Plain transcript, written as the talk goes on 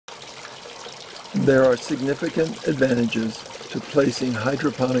There are significant advantages to placing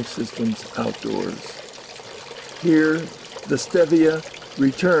hydroponic systems outdoors. Here, the stevia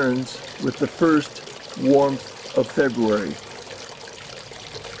returns with the first warmth of February.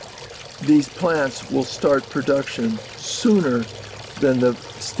 These plants will start production sooner than the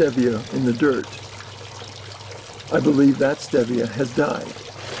stevia in the dirt. I believe that stevia has died.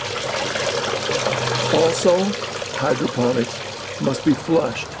 Also, hydroponics must be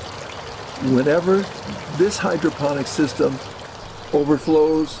flushed. Whenever this hydroponic system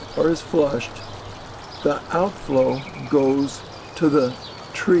overflows or is flushed, the outflow goes to the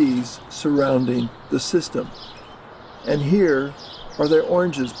trees surrounding the system. And here are the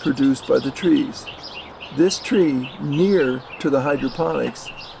oranges produced by the trees. This tree near to the hydroponics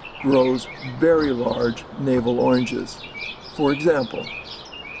grows very large navel oranges. For example,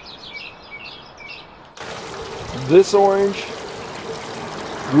 this orange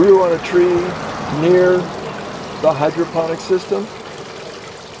grew on a tree near the hydroponic system.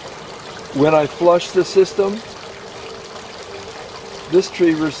 When I flushed the system, this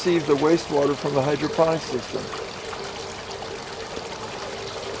tree received the wastewater from the hydroponic system.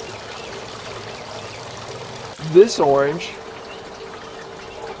 This orange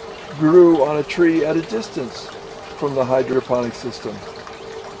grew on a tree at a distance from the hydroponic system.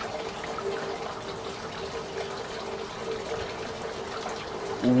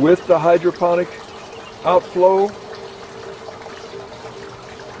 With the hydroponic outflow,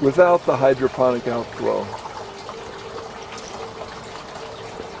 without the hydroponic outflow.